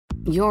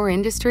Your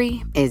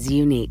industry is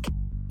unique.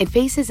 It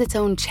faces its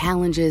own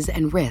challenges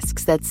and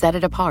risks that set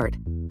it apart.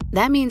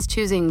 That means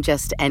choosing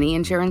just any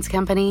insurance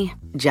company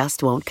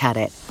just won't cut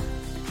it.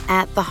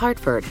 At The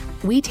Hartford,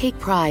 we take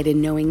pride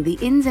in knowing the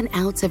ins and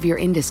outs of your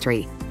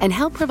industry and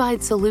help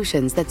provide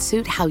solutions that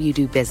suit how you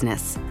do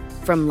business.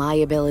 From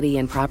liability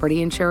and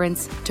property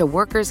insurance to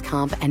workers'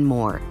 comp and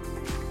more.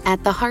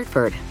 At The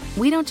Hartford,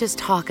 we don't just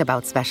talk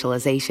about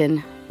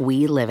specialization,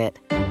 we live it.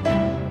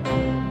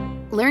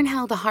 Learn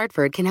how The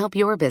Hartford can help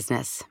your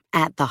business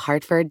at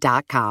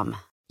thehartford.com.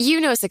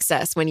 You know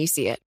success when you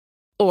see it.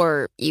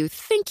 Or you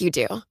think you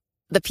do.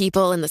 The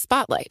people in the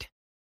spotlight.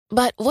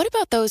 But what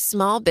about those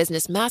small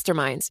business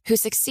masterminds who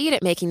succeed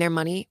at making their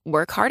money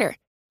work harder?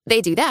 They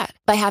do that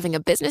by having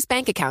a business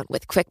bank account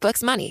with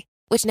QuickBooks Money,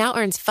 which now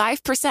earns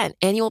 5%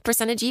 annual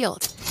percentage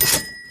yield.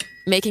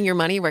 Making your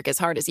money work as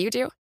hard as you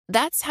do?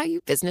 That's how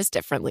you business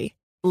differently.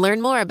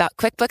 Learn more about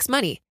QuickBooks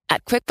Money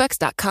at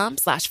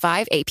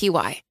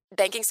quickbooks.com/5APY.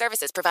 Banking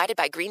services provided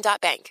by Green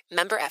Dot Bank.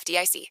 Member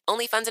FDIC.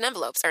 Only funds and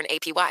envelopes earn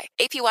APY.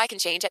 APY can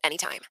change at any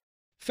time.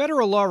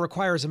 Federal law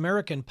requires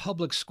American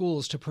public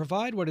schools to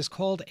provide what is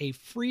called a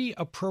free,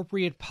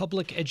 appropriate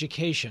public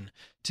education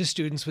to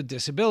students with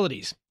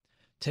disabilities.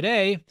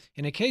 Today,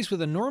 in a case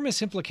with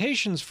enormous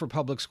implications for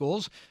public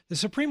schools, the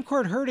Supreme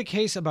Court heard a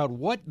case about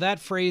what that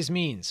phrase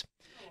means.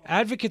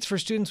 Advocates for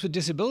students with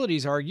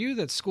disabilities argue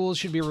that schools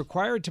should be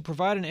required to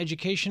provide an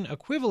education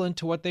equivalent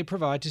to what they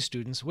provide to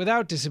students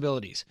without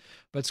disabilities.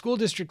 But school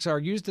districts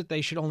argue that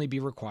they should only be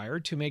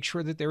required to make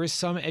sure that there is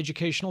some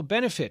educational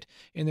benefit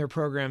in their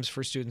programs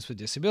for students with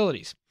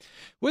disabilities.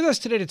 With us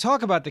today to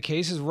talk about the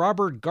case is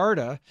Robert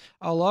Garda,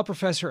 a law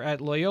professor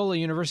at Loyola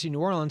University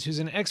New Orleans, who's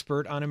an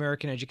expert on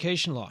American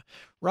education law.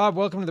 Rob,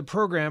 welcome to the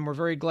program. We're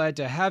very glad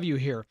to have you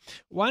here.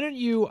 Why don't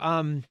you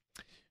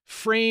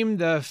frame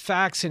the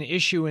facts and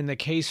issue in the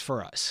case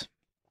for us?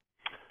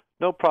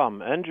 No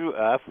problem. Andrew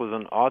F. was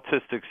an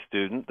autistic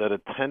student that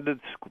attended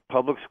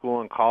public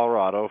school in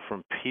Colorado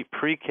from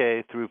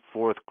pre-K through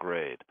fourth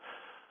grade.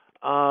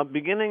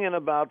 Beginning in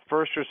about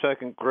first or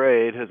second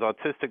grade, his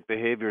autistic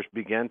behaviors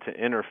began to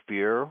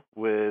interfere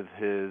with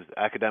his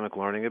academic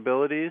learning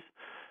abilities.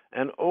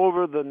 And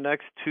over the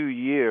next 2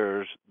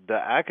 years, the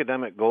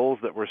academic goals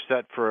that were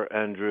set for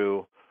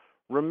Andrew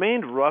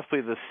remained roughly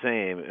the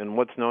same in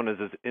what's known as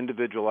his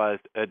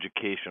individualized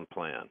education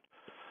plan.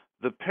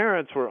 The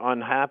parents were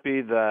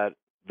unhappy that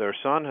their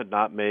son had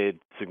not made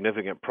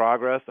significant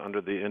progress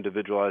under the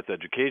individualized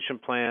education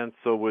plan,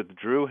 so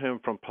withdrew him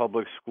from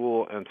public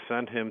school and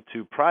sent him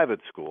to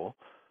private school.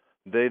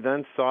 They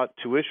then sought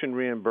tuition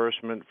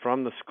reimbursement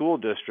from the school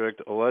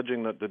district,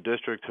 alleging that the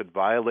district had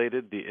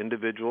violated the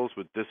Individuals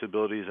with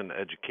Disabilities in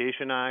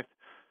Education Act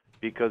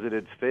because it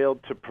had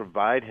failed to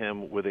provide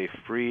him with a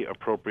free,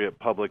 appropriate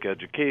public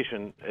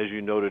education, as you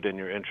noted in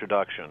your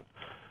introduction.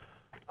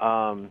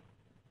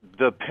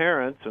 The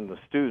parents and the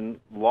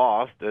student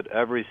lost at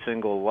every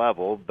single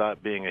level,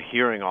 that being a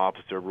hearing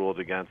officer ruled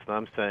against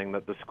them, saying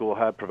that the school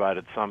had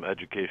provided some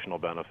educational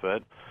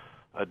benefit.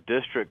 A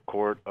district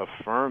court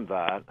affirmed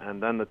that,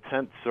 and then the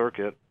 10th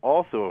Circuit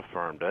also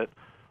affirmed it,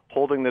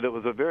 holding that it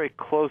was a very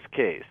close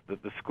case,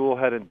 that the school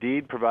had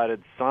indeed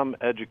provided some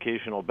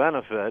educational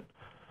benefit,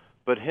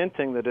 but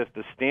hinting that if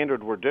the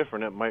standard were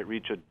different, it might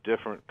reach a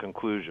different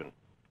conclusion.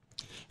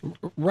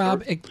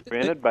 Rob,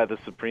 granted by the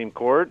Supreme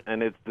Court,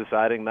 and it's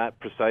deciding that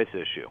precise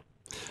issue.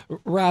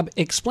 Rob,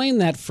 explain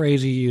that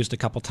phrase you used a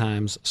couple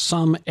times,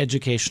 some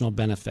educational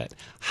benefit.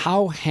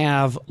 How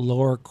have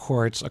lower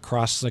courts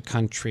across the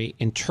country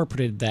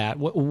interpreted that?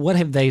 What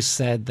have they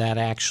said that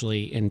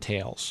actually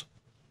entails?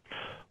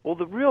 Well,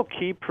 the real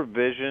key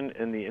provision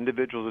in the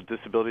Individuals with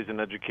Disabilities in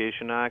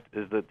Education Act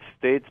is that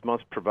states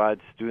must provide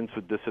students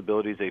with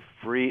disabilities a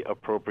free,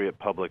 appropriate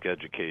public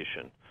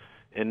education.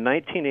 In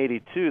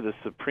 1982, the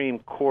Supreme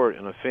Court,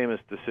 in a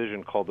famous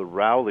decision called the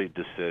Rowley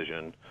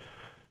decision,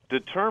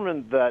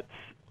 determined that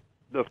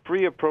the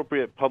free,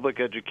 appropriate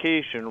public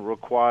education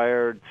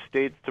required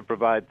states to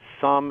provide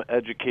some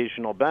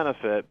educational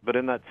benefit, but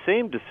in that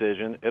same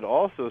decision, it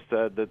also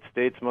said that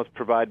states must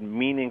provide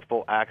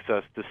meaningful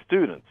access to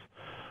students.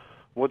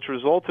 What's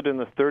resulted in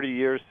the 30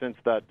 years since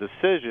that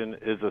decision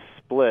is a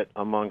split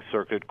among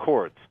circuit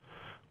courts,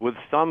 with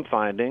some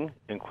finding,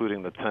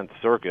 including the 10th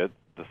Circuit,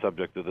 the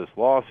subject of this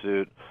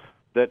lawsuit,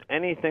 that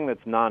anything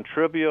that's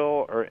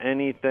non-trivial or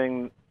any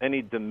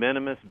de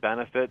minimis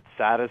benefit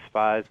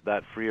satisfies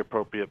that free,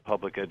 appropriate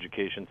public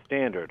education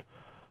standard.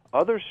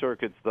 Other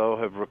circuits, though,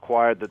 have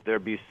required that there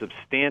be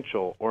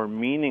substantial or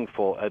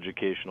meaningful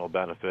educational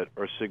benefit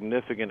or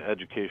significant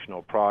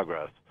educational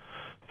progress.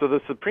 So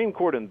the Supreme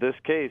Court in this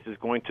case is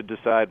going to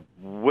decide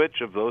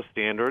which of those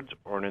standards,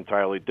 or an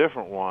entirely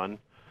different one,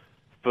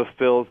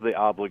 fulfills the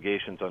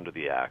obligations under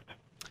the Act.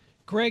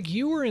 Greg,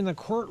 you were in the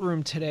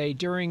courtroom today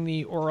during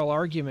the oral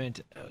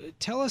argument.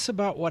 Tell us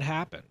about what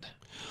happened.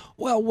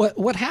 Well,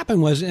 what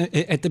happened was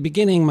at the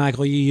beginning,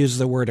 Michael, you used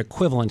the word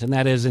equivalent, and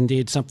that is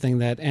indeed something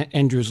that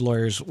Andrew's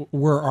lawyers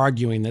were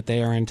arguing, that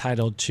they are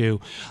entitled to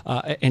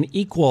an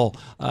equal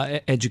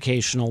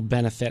educational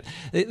benefit.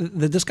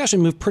 The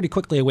discussion moved pretty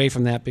quickly away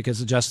from that because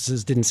the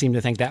justices didn't seem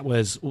to think that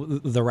was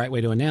the right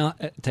way to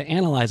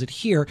analyze it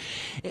here,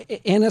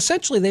 and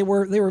essentially they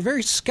were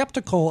very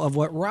skeptical of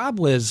what Rob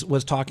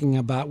was talking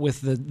about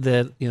with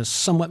the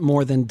somewhat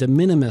more than de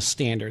minimis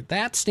standard.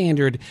 That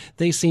standard,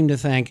 they seem to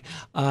think,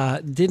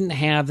 didn't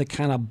have the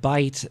kind of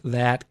bite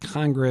that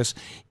Congress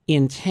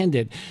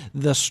intended.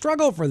 The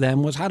struggle for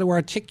them was how to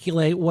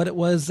articulate what it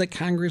was that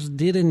Congress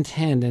did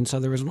intend. And so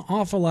there was an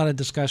awful lot of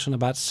discussion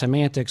about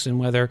semantics and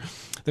whether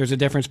there's a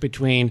difference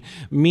between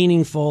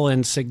meaningful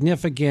and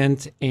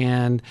significant,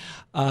 and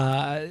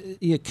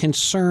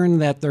concern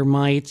that there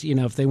might,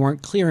 if they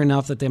weren't clear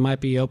enough, that they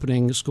might be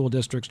opening school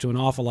districts to an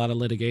awful lot of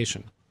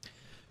litigation.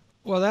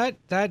 Well,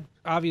 that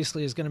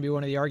obviously is going to be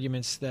one of the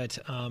arguments that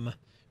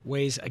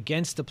weighs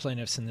against the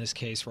plaintiffs in this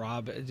case,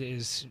 Rob,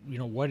 is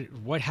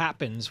what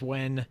happens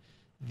when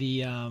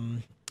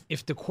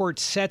if the court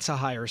sets a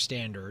higher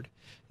standard,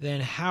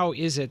 then how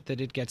is it that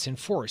it gets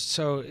enforced?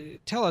 So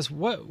tell us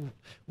what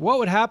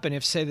would happen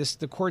if, say,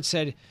 the court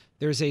said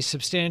there's a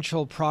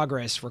substantial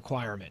progress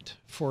requirement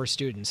for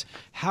students.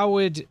 How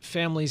would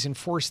families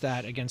enforce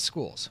that against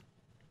schools?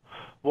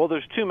 Well,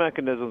 there's two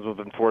mechanisms of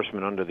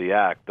enforcement under the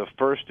Act. The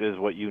first is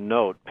what you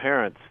note,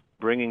 parents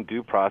bringing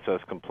due process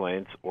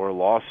complaints or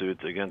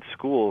lawsuits against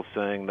schools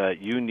saying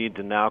that you need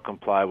to now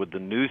comply with the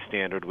new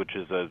standard, which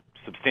is a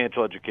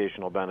substantial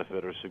educational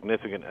benefit or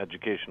significant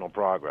educational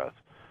progress.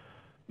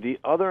 The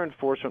other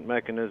enforcement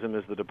mechanism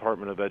is the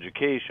Department of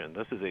Education.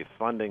 This is a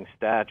funding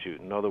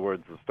statute. In other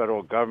words, the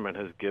federal government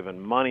has given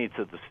money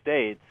to the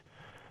states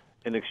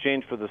in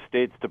exchange for the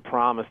states to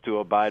promise to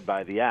abide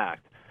by the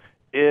Act.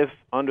 If,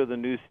 under the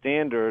new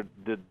standard,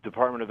 the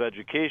Department of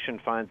Education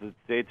finds that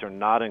states are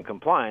not in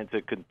compliance,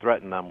 it could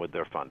threaten them with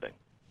their funding.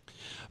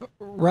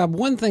 Rob,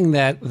 one thing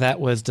that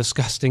was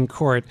discussed in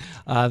court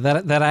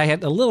that I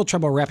had a little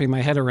trouble wrapping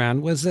my head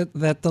around was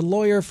that the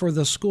lawyer for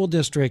the school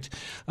district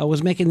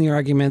was making the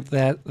argument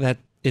that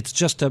it's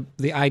just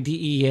the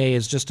IDEA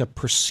is just a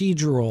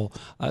procedural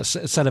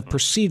set of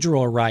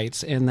procedural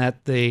rights, and that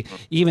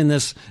even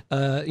this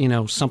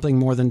something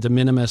more than de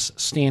minimis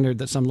standard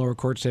that some lower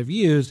courts have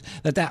used,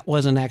 that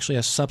wasn't actually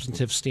a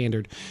substantive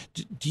standard.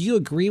 Do you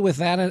agree with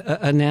that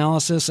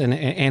analysis? And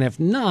if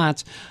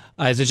not,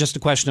 is it just a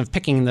question of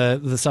picking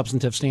the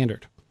substantive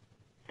standard?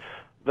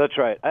 That's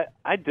right.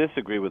 I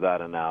disagree with that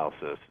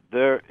analysis.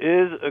 There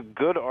is a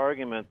good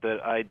argument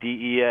that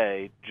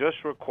IDEA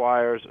just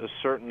requires a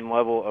certain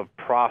level of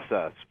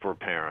process for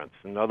parents.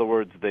 In other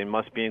words, they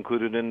must be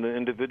included in the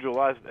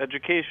individualized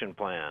education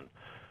plan.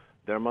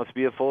 There must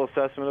be a full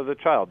assessment of the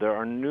child. There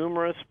are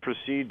numerous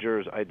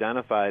procedures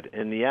identified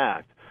in the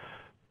Act.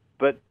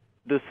 But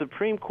the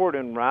Supreme Court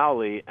in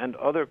Rowley and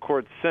other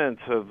courts since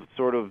have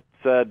sort of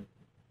said,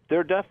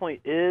 there definitely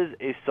is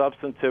a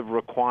substantive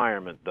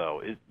requirement,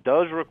 though. It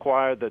does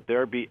require that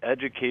there be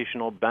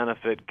educational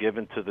benefit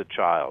given to the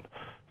child.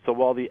 So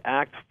while the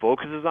Act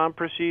focuses on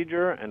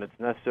procedure and it's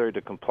necessary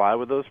to comply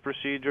with those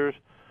procedures,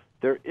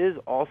 there is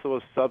also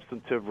a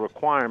substantive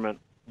requirement.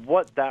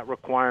 What that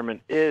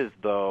requirement is,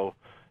 though,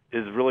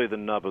 is really the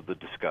nub of the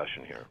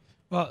discussion here.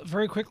 Well,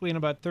 very quickly, in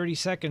about 30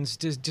 seconds,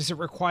 does it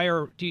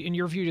require, in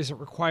your view, does it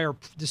require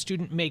the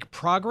student make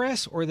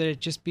progress, or that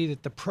it just be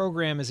that the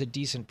program is a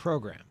decent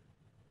program?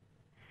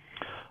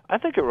 I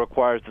think it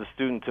requires the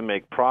student to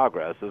make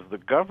progress. As the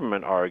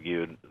government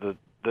argued, the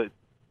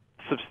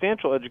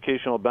substantial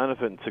educational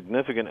benefit and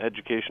significant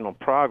educational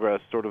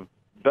progress sort of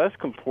best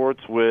comports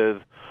with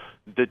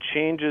the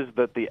changes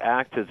that the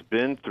Act has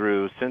been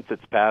through since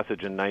its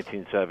passage in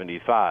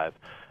 1975.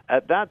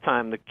 At that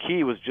time, the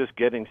key was just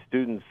getting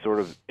students sort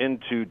of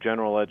into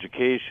general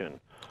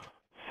education.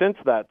 Since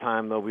that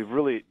time, though, we've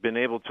really been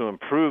able to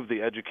improve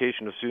the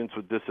education of students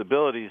with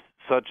disabilities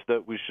such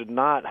that we should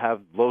not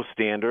have low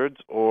standards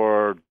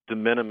or de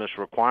minimis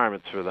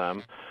requirements for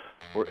them.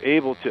 We're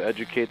able to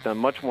educate them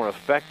much more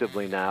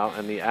effectively now,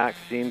 and the Act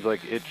seems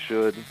like it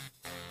should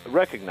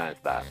recognize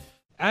that.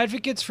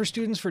 Advocates for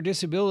students with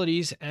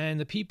disabilities and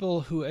the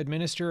people who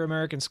administer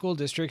American school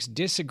districts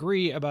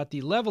disagree about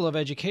the level of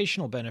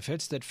educational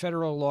benefits that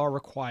federal law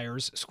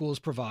requires schools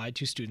provide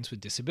to students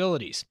with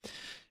disabilities.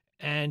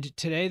 And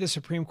today, the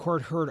Supreme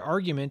Court heard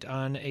argument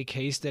on a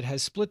case that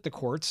has split the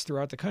courts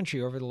throughout the country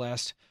over the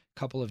last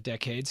couple of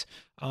decades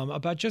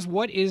about just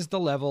what is the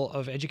level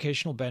of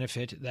educational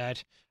benefit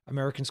that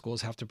American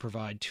schools have to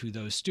provide to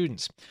those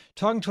students.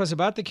 Talking to us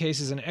about the case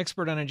is an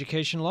expert on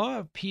education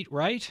law, Pete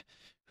Wright,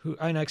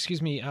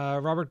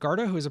 Robert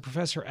Garda, who is a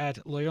professor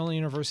at Loyola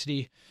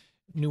University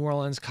New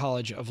Orleans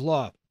College of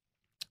Law.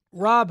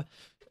 Rob,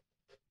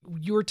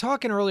 you were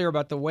talking earlier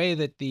about the way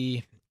that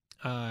the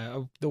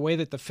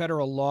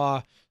federal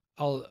law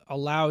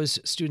allows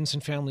students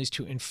and families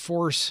to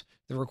enforce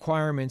the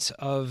requirements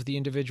of the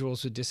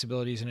Individuals with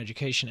Disabilities in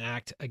Education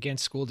Act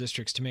against school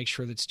districts to make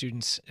sure that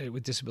students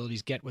with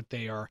disabilities get what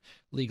they are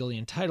legally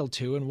entitled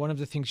to. And one of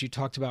the things you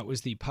talked about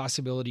was the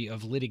possibility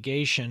of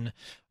litigation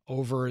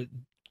over,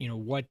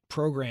 what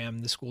program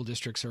the school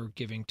districts are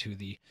giving to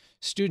the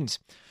students.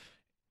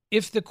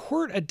 If the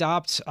court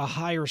adopts a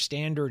higher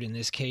standard in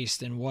this case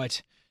than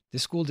what the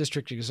school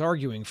district is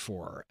arguing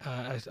for,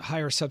 a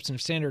higher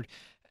substantive standard,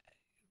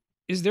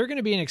 is there going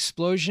to be an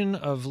explosion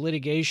of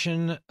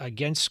litigation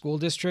against school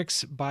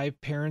districts by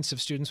parents of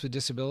students with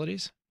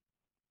disabilities?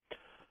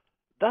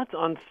 That's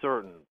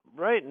uncertain.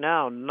 Right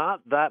now,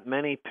 not that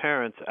many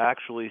parents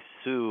actually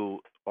sue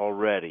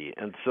already.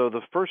 And so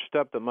the first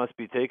step that must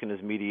be taken is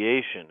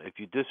mediation. If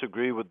you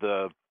disagree with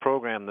the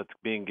program that's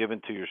being given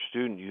to your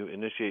student, you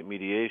initiate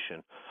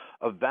mediation.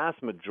 A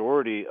vast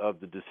majority of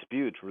the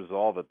disputes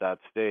resolve at that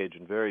stage,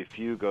 and very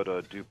few go to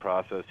a due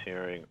process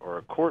hearing or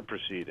a court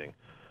proceeding.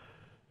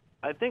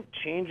 I think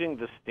changing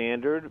the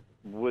standard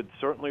would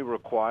certainly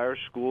require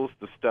schools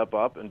to step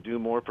up and do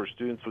more for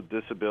students with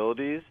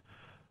disabilities.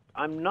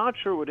 I'm not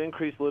sure it would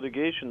increase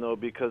litigation, though,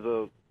 because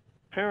a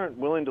parent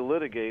willing to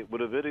litigate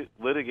would have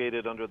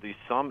litigated under the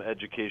some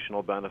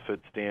educational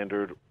benefit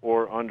standard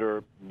or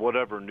under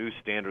whatever new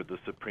standard the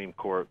Supreme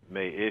Court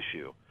may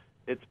issue.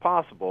 It's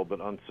possible, but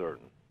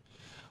uncertain.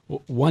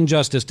 One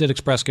justice did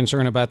express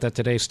concern about that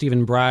today.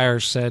 Stephen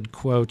Breyer said,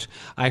 quote,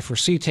 "I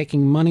foresee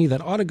taking money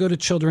that ought to go to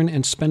children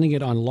and spending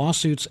it on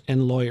lawsuits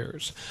and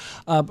lawyers."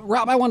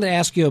 Rob, I wanted to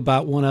ask you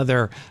about one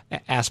other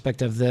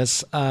aspect of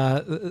this.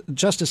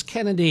 Justice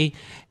Kennedy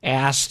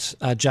asked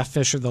Jeff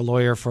Fisher, the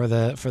lawyer for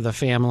the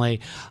family,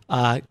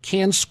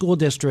 can school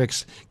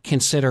districts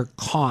consider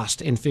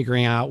cost in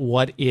figuring out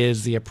what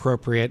is the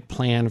appropriate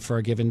plan for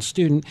a given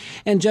student?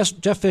 And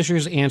Jeff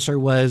Fisher's answer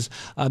was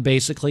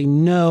basically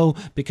no,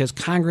 because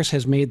Congress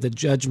has made the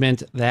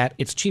judgment that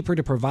it's cheaper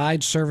to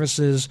provide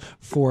services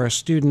for a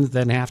student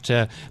than have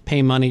to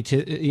pay money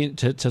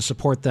to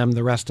support them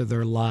the rest of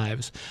their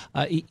lives.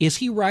 Is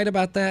he right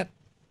about that?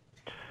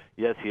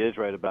 Yes, he is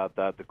right about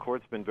that. The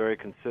court's been very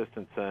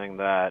consistent saying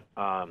that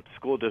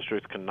school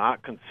districts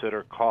cannot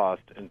consider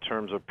cost in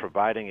terms of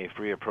providing a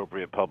free,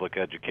 appropriate public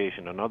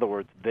education. In other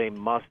words, they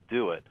must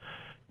do it.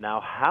 Now,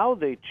 how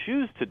they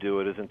choose to do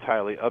it is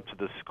entirely up to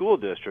the school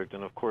district,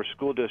 and of course,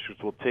 school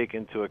districts will take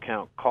into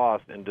account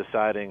cost in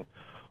deciding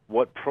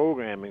what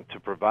programming to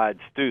provide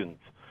students.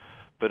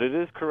 But it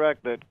is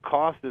correct that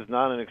cost is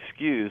not an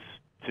excuse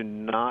to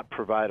not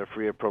provide a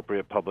free,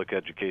 appropriate public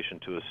education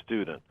to a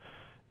student.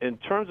 In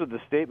terms of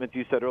the statement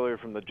you said earlier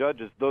from the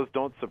judges, those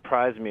don't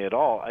surprise me at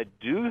all. I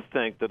do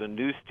think that a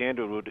new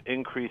standard would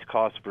increase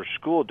costs for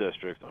school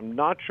districts. I'm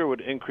not sure it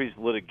would increase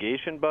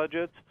litigation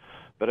budgets,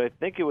 but I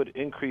think it would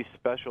increase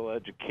special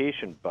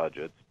education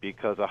budgets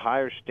because a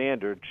higher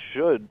standard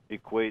should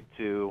equate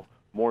to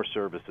more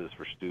services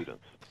for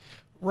students.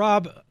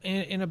 Rob,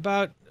 in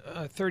about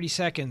 30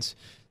 seconds,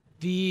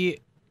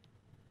 the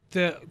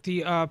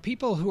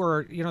people who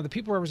are, the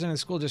people representing the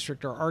school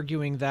district are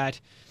arguing that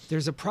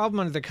there's a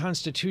problem under the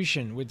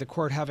Constitution with the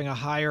court having a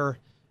higher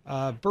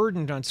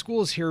burden on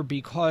schools here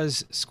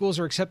because schools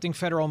are accepting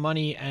federal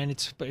money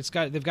and they've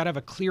got to have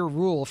a clear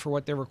rule for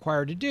what they're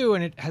required to do,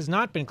 and it has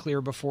not been clear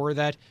before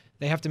that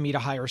they have to meet a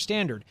higher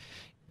standard.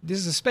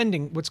 This is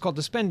what's called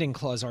the spending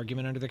clause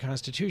argument under the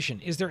Constitution.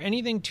 Is there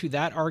anything to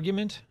that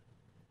argument?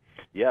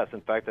 Yes,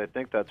 in fact, I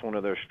think that's one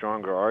of their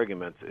stronger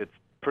arguments. It's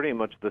pretty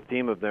much the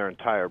theme of their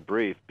entire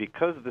brief.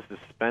 Because this is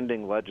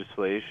spending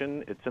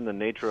legislation, it's in the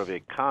nature of a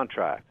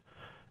contract.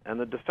 And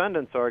the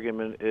defendant's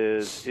argument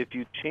is if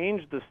you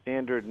change the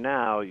standard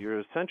now, you're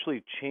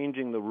essentially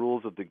changing the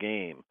rules of the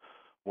game.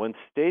 When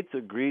states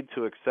agreed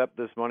to accept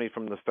this money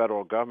from the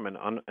federal government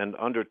and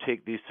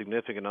undertake these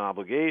significant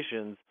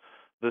obligations,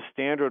 the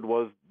standard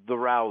was the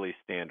Rowley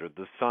standard,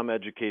 the some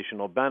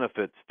educational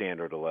benefit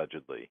standard,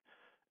 allegedly.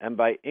 And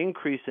by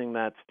increasing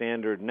that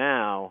standard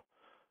now,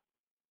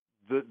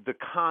 the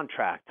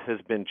contract has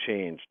been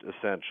changed,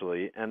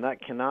 essentially, and that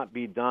cannot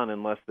be done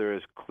unless there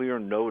is clear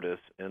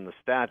notice in the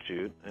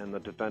statute, and the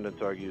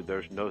defendants argue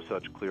there's no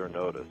such clear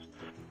notice.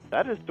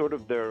 That is sort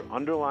of their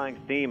underlying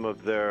theme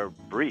of their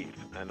brief,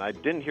 and I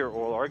didn't hear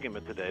oral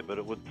argument today, but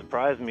it would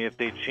surprise me if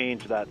they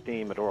changed that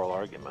theme at oral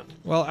argument.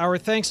 Well, our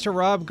thanks to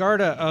Rob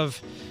Garda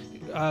of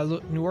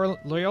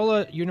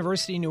Loyola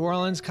University New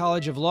Orleans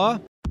College of Law.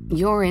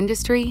 Your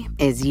industry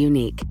is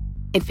unique.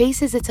 It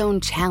faces its own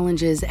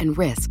challenges and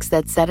risks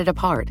that set it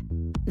apart.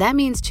 That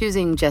means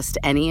choosing just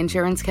any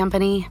insurance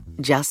company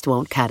just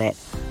won't cut it.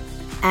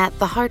 At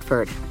The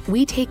Hartford,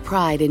 we take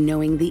pride in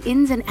knowing the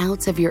ins and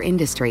outs of your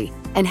industry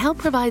and help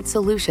provide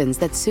solutions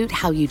that suit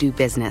how you do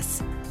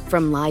business,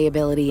 from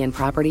liability and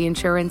property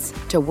insurance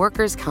to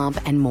workers' comp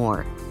and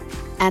more.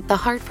 At The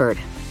Hartford,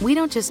 we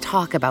don't just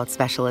talk about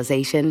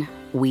specialization,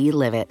 we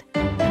live it.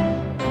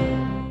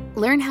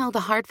 Learn how The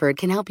Hartford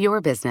can help your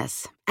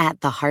business at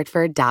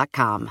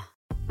thehartford.com.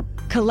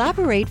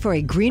 Collaborate for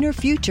a greener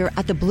future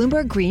at the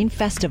Bloomberg Green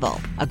Festival,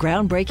 a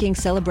groundbreaking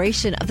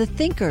celebration of the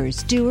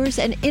thinkers, doers,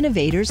 and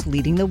innovators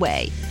leading the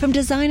way. From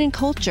design and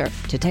culture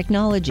to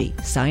technology,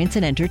 science,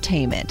 and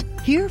entertainment.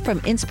 Hear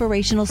from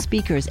inspirational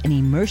speakers and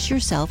immerse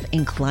yourself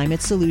in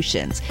climate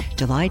solutions.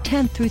 July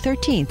 10th through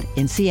 13th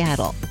in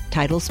Seattle.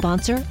 Title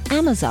sponsor,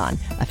 Amazon.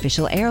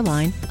 Official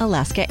airline,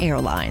 Alaska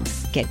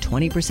Airlines. Get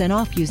 20%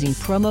 off using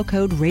promo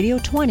code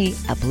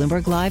radio20 at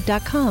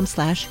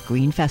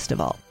BloombergLive.com/Green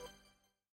Festival.